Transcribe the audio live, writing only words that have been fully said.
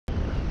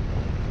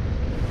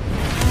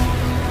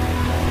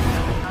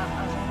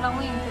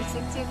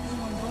intersecție cu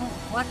un drum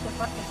foarte,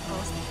 foarte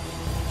prost.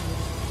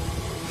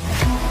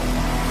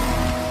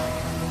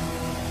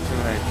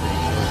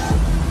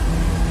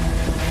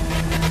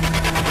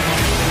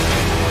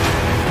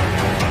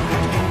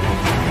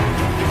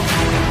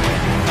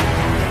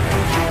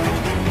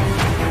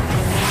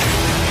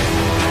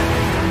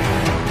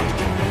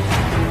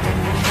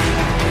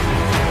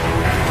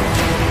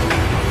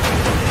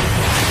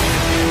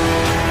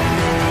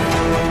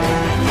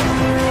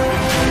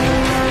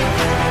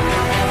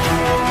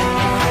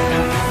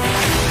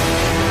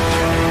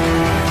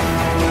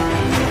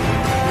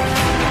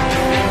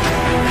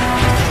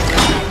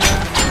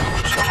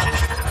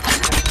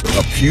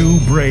 Few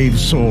brave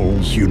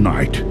souls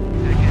unite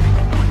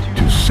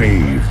to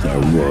save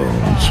their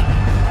worlds.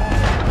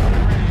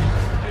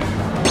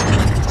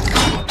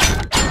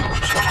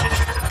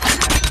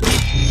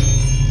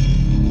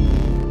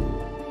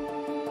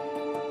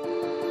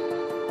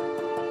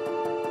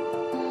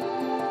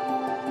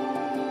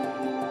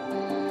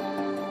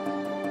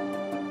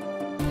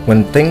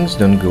 When things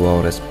don't go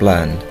out as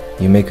planned,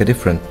 you make a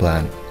different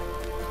plan.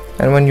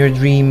 And when your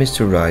dream is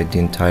to ride the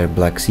entire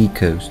Black Sea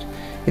coast,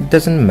 it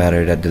doesn't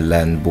matter that the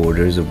land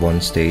borders of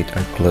one state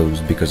are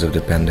closed because of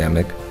the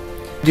pandemic.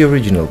 The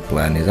original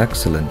plan is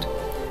excellent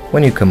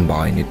when you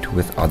combine it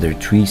with other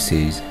 3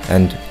 seas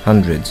and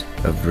hundreds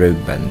of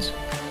road bends.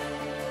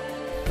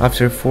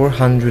 After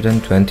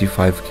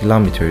 425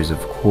 kilometers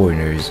of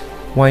corners,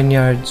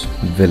 vineyards,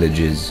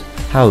 villages,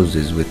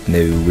 houses with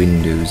no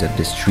windows at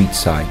the street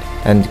side,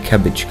 and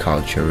cabbage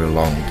culture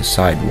along the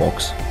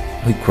sidewalks,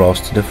 we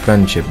crossed the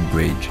Friendship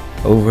Bridge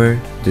over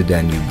the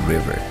Danube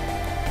River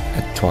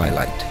at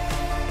twilight.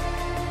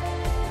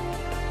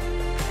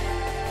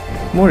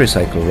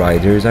 Motorcycle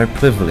riders are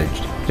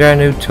privileged. There are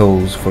no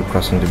tolls for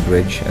crossing the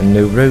bridge and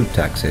no road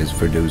taxes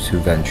for those who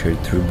ventured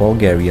through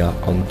Bulgaria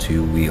on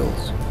 2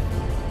 wheels.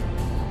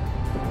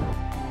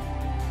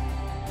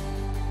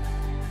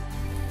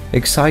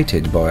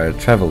 Excited by our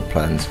travel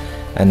plans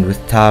and with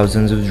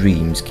thousands of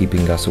dreams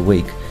keeping us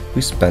awake,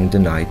 we spent the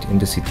night in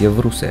the city of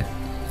Ruse,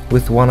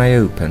 with one eye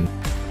open,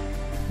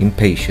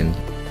 impatient,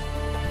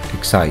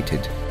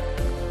 excited,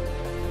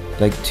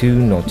 like 2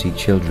 naughty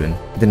children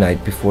the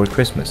night before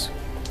Christmas.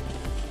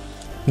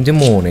 In the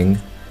morning,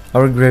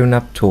 our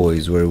grown-up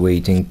toys were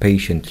waiting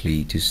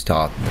patiently to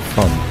start the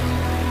fun.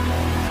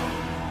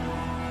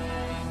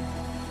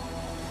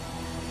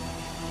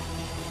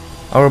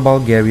 Our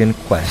Bulgarian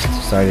quest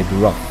started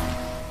rough,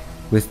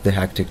 with the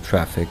hectic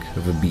traffic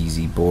of a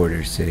busy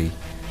border city,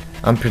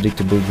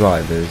 unpredictable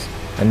drivers,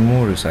 and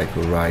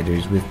motorcycle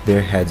riders with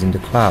their heads in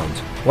the clouds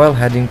while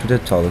heading to the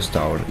tallest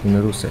tower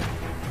in Ruse.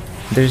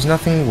 There's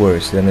nothing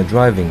worse than a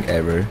driving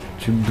error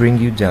to bring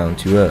you down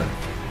to earth.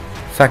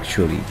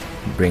 Factually,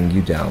 bring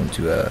you down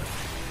to earth.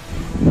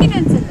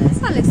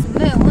 Bineînțeles, Alexul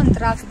meu în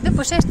trafic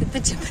depășește pe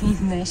ce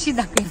prinde, și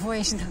dacă e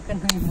voie și dacă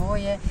nu e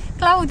voie.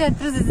 Claudia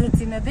trebuie să se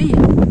țină de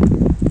el.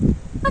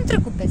 Am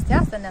trecut peste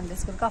asta, ne-am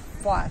descurcat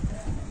foarte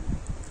bine.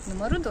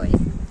 Numărul 2.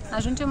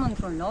 Ajungem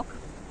într-un loc,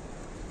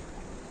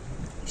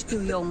 știu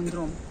eu un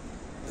drum.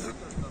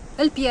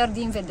 Îl pierd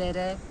din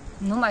vedere,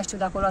 nu mai știu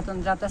dacă o luat-o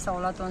în dreapta sau o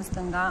luat-o în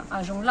stânga.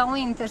 Ajung la o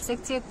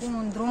intersecție cu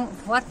un drum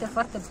foarte,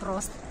 foarte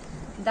prost,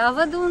 dar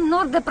văd un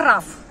nor de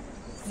praf.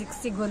 Zic,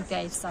 sigur că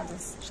aici s-a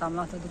dus și am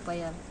luat-o după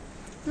el.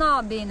 No,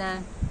 bine,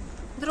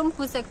 drum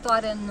cu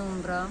sectoare în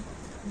umbră,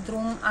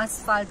 drum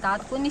asfaltat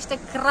cu niște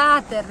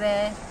cratere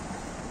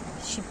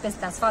și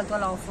peste asfaltul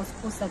ăla au fost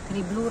pusă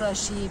criblură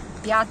și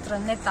piatră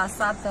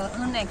netasată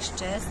în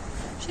exces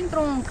și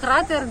într-un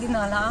crater din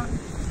ăla,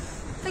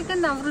 pe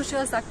când am vrut și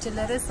eu să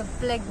accelerez, să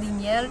plec din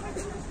el,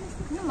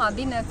 numai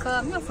bine că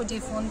mi-a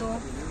fugit fundul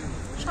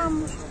și am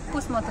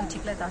pus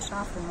motocicleta așa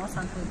frumos,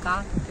 am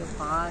culcat pe o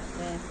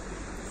parte,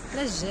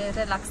 lejer,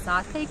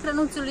 relaxat, că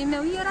ecrănuțului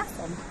meu era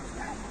somn.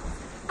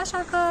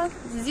 Așa că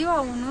ziua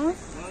 1,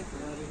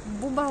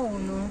 buba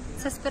 1,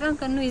 să sperăm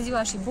că nu e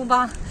ziua și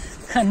buba,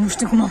 că nu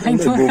știu cum o mai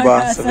buba,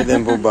 să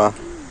vedem buba.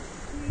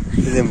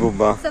 Vedem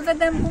buba. Să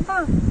vedem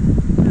buba.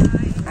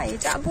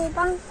 Aici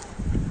buba.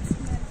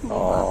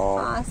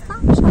 Buba. Asta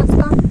și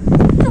asta.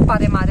 Nu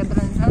pare mare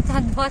brânză,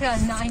 dar doar al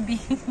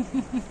naibii.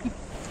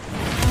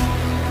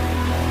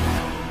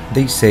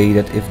 They say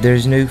that if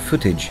there's no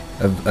footage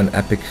of an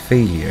epic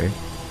failure,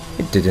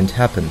 it didn't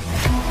happen.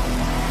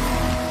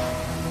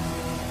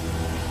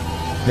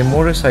 The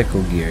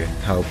motorcycle gear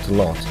helped a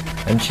lot,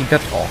 and she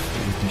got off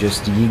with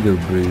just the ego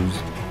bruise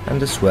and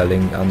the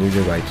swelling under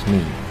the right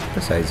knee,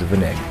 the size of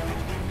an egg.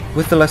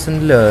 With the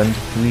lesson learned,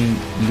 we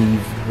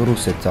leave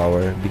Ruse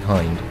Tower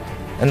behind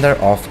and are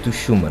off to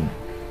Shumen.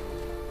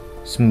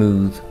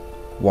 Smooth,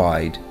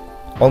 wide,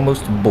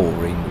 almost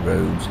boring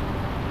roads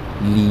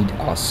lead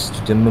us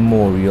to the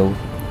memorial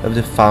of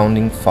the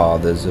founding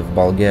fathers of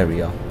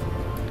Bulgaria.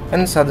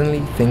 And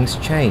suddenly things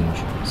change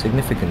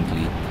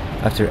significantly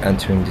after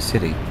entering the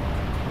city.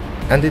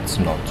 And it's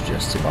not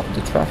just about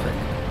the traffic.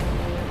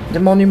 The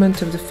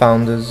monument of the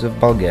founders of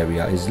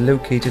Bulgaria is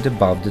located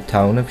above the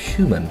town of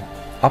Shumen,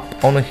 up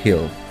on a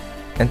hill,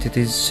 and it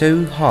is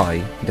so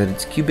high that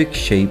its cubic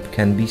shape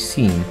can be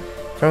seen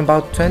from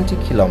about 20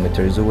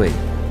 kilometers away.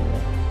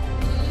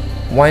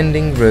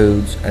 Winding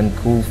roads and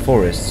cool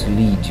forests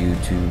lead you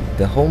to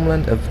the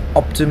homeland of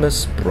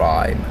Optimus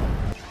Prime.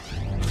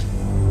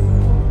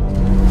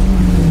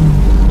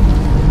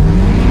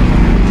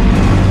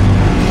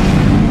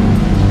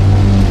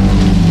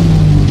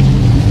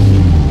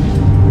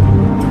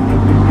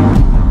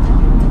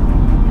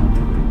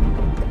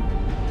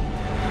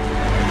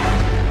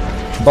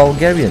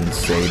 Bulgarians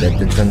say that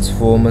the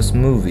Transformers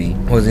movie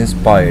was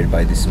inspired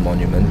by this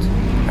monument,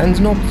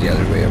 and not the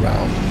other way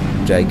around.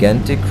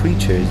 Gigantic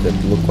creatures that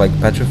look like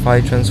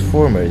petrified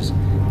Transformers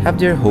have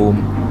their home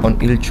on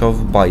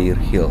Ilchov Bair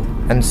Hill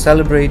and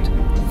celebrate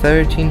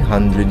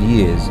 1300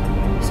 years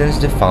since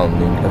the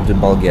founding of the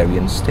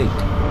Bulgarian state.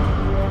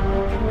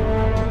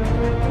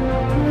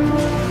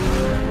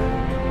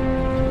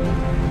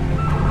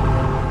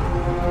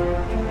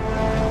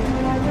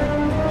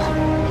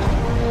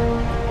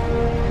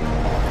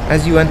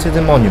 As you enter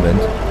the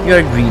monument, you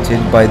are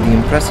greeted by the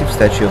impressive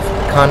statue of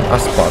Khan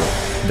Aspar,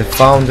 the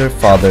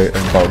founder-father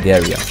of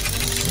Bulgaria,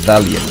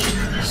 valiant,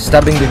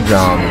 stabbing the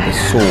ground with a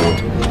sword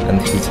and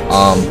his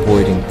arm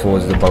pointing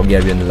towards the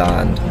Bulgarian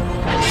land.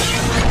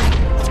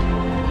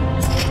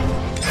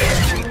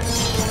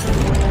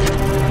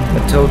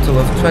 A total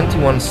of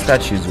 21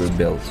 statues were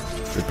built,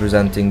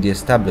 representing the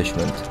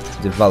establishment,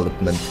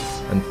 development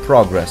and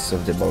progress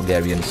of the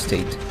Bulgarian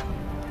state.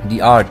 The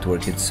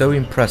artwork is so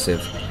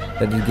impressive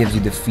that it gives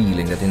you the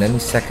feeling that in any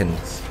second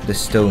the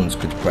stones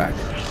could crack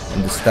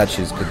and the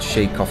statues could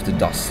shake off the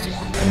dust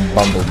and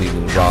Bumblebee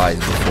will rise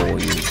before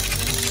you.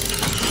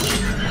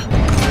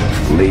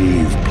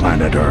 Leave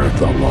planet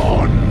Earth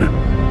alone,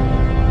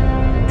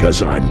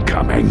 'cause I'm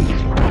coming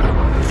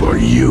for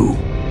you.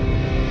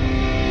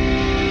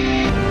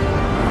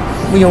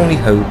 We only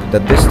hope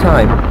that this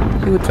time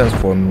he would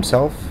transform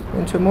himself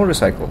into a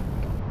motorcycle.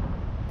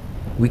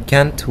 We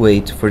can't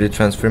wait for the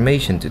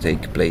transformation to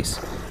take place,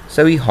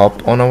 so we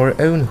hop on our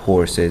own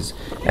horses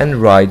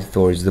and ride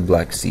towards the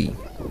Black Sea.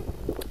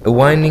 A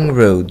winding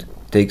road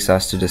takes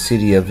us to the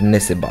city of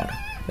Nessebar,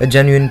 a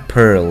genuine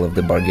pearl of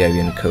the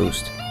Bulgarian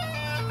coast.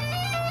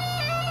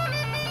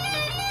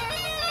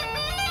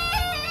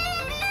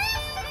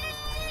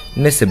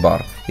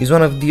 Nessebar is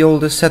one of the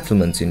oldest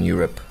settlements in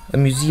Europe, a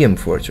museum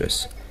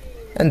fortress,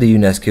 and a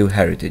UNESCO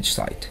heritage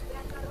site.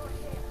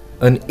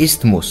 An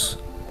isthmus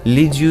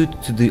leads you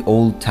to the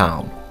old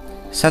town.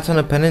 Set on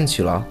a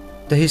peninsula,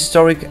 the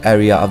historic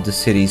area of the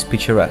city is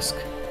picturesque,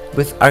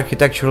 with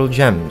architectural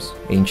gems,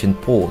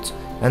 ancient ports,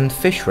 and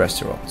fish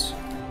restaurants.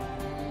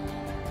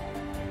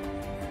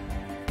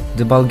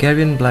 The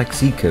Bulgarian Black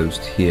Sea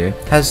coast here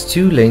has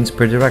 2 lanes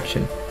per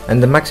direction,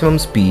 and the maximum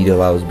speed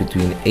allows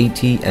between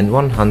 80 and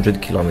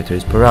 100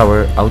 km per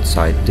hour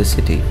outside the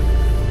city.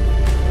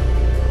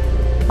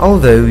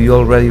 Although you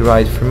already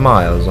ride for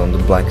miles on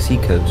the Black Sea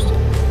coast,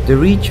 the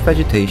rich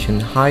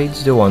vegetation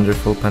hides the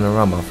wonderful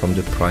panorama from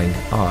the prying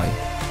eye.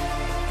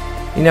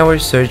 In our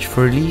search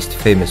for least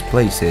famous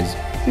places,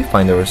 we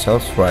find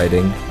ourselves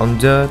riding on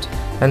dirt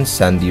and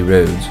sandy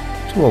roads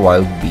to a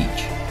wild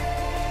beach.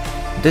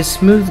 The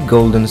smooth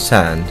golden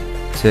sand,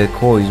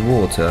 turquoise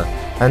water,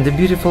 and the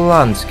beautiful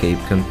landscape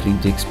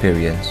complete the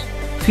experience.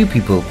 Few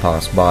people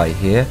pass by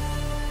here,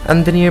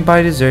 and the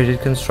nearby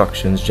deserted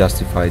constructions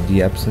justify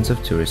the absence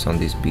of tourists on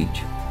this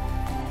beach.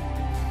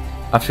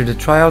 After the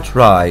tryout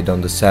ride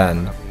on the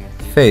sand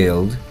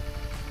failed,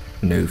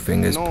 no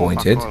fingers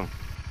pointed,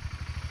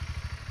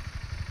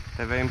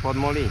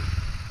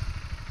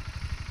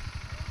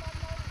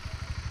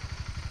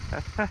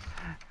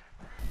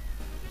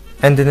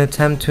 and an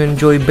attempt to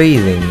enjoy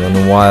bathing on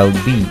a wild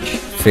beach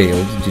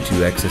failed due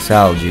to excess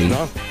algae,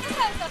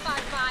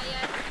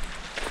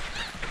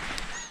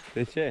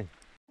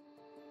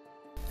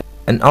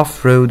 an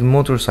off-road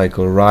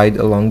motorcycle ride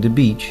along the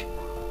beach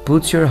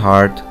puts your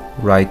heart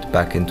right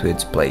back into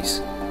its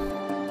place.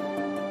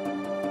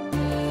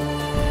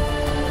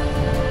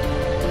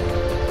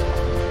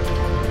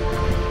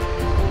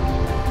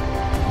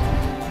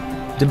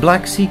 The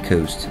Black Sea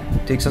coast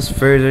takes us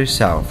further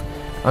south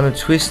on a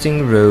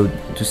twisting road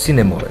to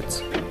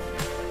Sinemoretz.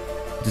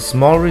 The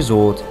small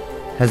resort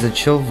has a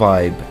chill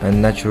vibe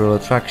and natural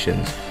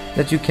attractions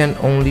that you can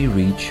only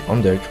reach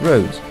on dirt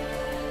roads.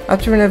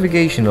 After a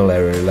navigational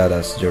error led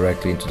us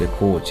directly into the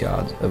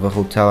courtyard of a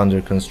hotel under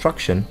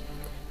construction,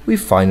 we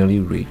finally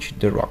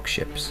reached the rock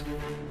ships.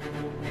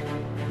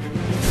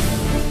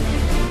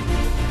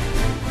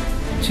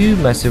 2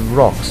 massive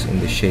rocks in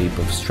the shape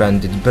of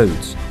stranded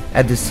boats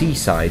at the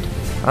seaside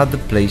are the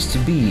place to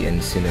be in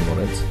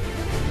Sinemoretz.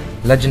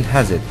 Legend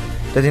has it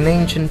that in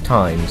ancient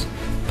times,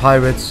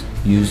 pirates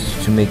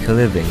used to make a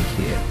living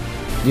here.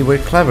 They were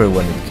clever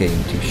when it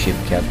came to ship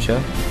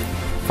capture.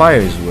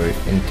 Fires were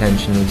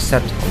intentionally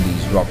set on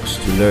these rocks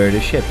to lure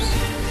the ships,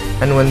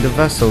 and when the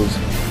vessels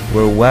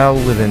were well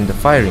within the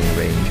firing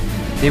range,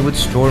 they would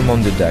storm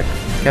on the deck,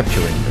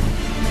 capturing them.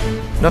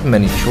 Not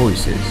many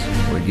choices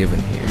were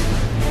given here: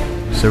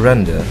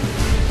 surrender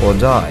or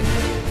die.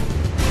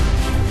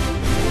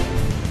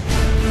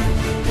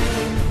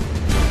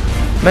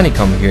 Many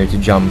come here to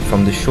jump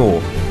from the shore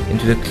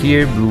into the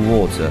clear blue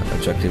water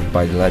attracted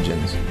by the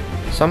legends.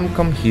 Some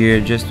come here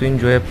just to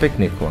enjoy a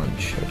picnic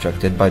lunch,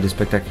 attracted by the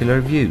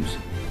spectacular views.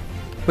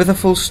 With a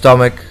full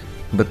stomach,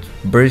 but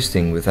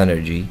bursting with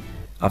energy,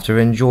 after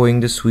enjoying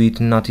the sweet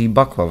nutty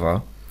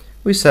baklava,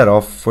 we set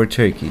off for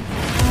Turkey.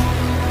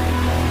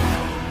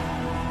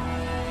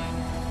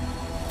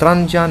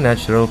 Tranja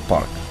Natural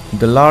Park,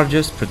 the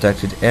largest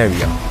protected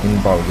area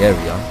in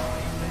Bulgaria,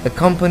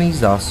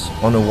 accompanies us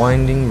on a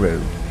winding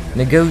road,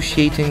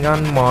 negotiating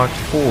unmarked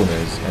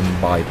corners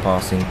and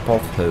bypassing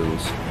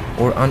potholes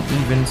or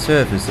uneven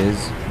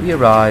surfaces. We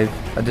arrive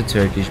at the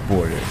Turkish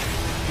border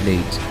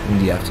late in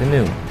the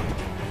afternoon.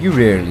 You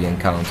rarely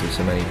encounter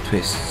so many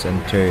twists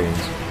and turns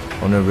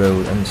on a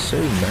road and so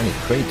many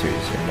craters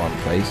in one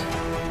place.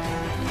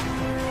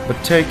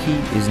 But Turkey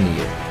is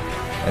near,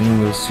 and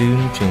we will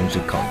soon change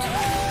the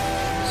continent.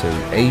 So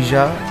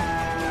Asia,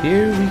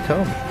 here we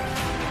come.